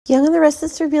Young and the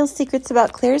Restless reveals secrets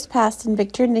about Claire's past, and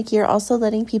Victor and Nikki are also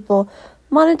letting people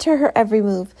monitor her every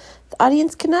move. The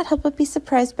audience could not help but be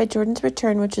surprised by Jordan's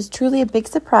return, which was truly a big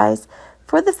surprise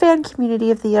for the fan community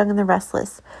of The Young and the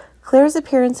Restless. Claire's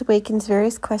appearance awakens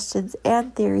various questions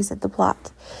and theories of the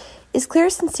plot. Is Claire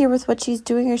sincere with what she's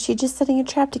doing, or is she just setting a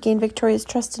trap to gain Victoria's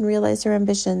trust and realize her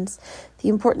ambitions? The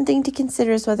important thing to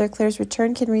consider is whether Claire's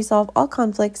return can resolve all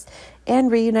conflicts and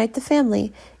reunite the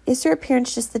family. Is her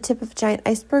appearance just the tip of a giant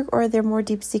iceberg, or are there more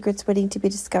deep secrets waiting to be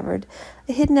discovered?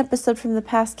 A hidden episode from the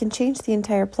past can change the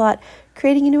entire plot,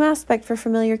 creating a new aspect for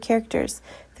familiar characters.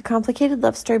 The complicated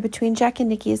love story between Jack and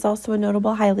Nikki is also a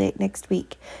notable highlight next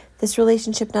week. This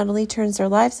relationship not only turns their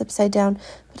lives upside down,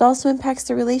 but also impacts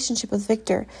their relationship with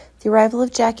Victor. The arrival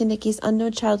of Jack and Nikki's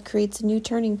unknown child creates a new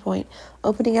turning point,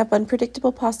 opening up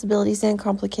unpredictable possibilities and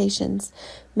complications.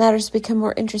 Matters become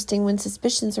more interesting when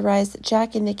suspicions arise that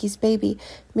Jack and Nikki's baby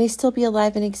may still be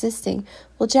alive and existing.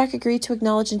 Will Jack agree to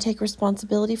acknowledge and take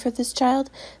responsibility for this child?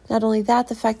 Not only that,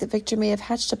 the fact that Victor may have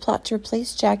hatched a plot to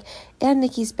replace Jack and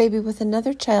Nikki's baby with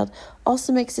another child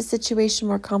also makes the situation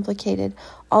more complicated.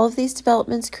 All of these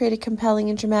developments create a compelling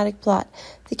and dramatic plot.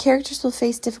 The characters will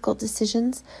face difficult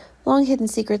decisions, long-hidden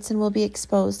secrets, and will be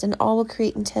exposed, and all will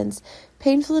create intense,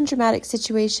 painful, and dramatic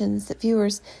situations that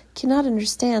viewers cannot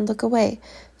understand. Look away.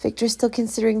 Victor's still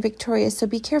considering Victoria, so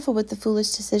be careful with the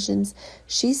foolish decisions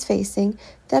she's facing.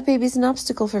 That baby's an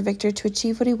obstacle for Victor to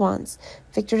achieve what he wants.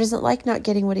 Victor doesn't like not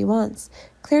getting what he wants.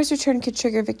 Claire's return could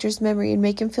trigger Victor's memory and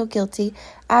make him feel guilty.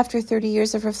 After 30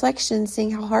 years of reflection,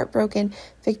 seeing how heartbroken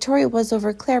Victoria was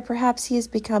over Claire, perhaps he has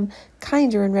become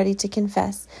kinder and ready to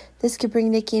confess. This could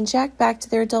bring Nikki and Jack back to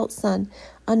their adult son.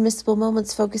 Unmissable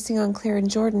moments focusing on Claire and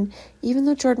Jordan. Even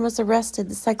though Jordan was arrested,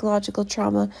 the psychological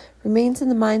trauma remains in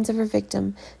the minds of her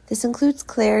victim. This includes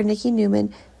Claire, Nikki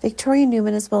Newman, Victoria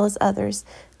Newman, as well as others.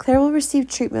 Claire will receive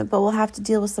treatment, but will have to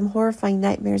deal with some horrifying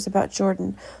nightmares about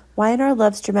Jordan. Y&R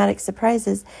loves dramatic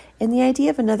surprises, and the idea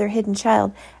of another hidden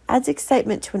child adds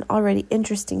excitement to an already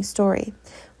interesting story.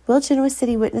 Will Genoa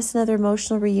City witness another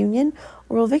emotional reunion,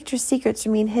 or will Victor's secrets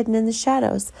remain hidden in the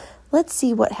shadows? Let's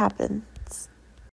see what happens.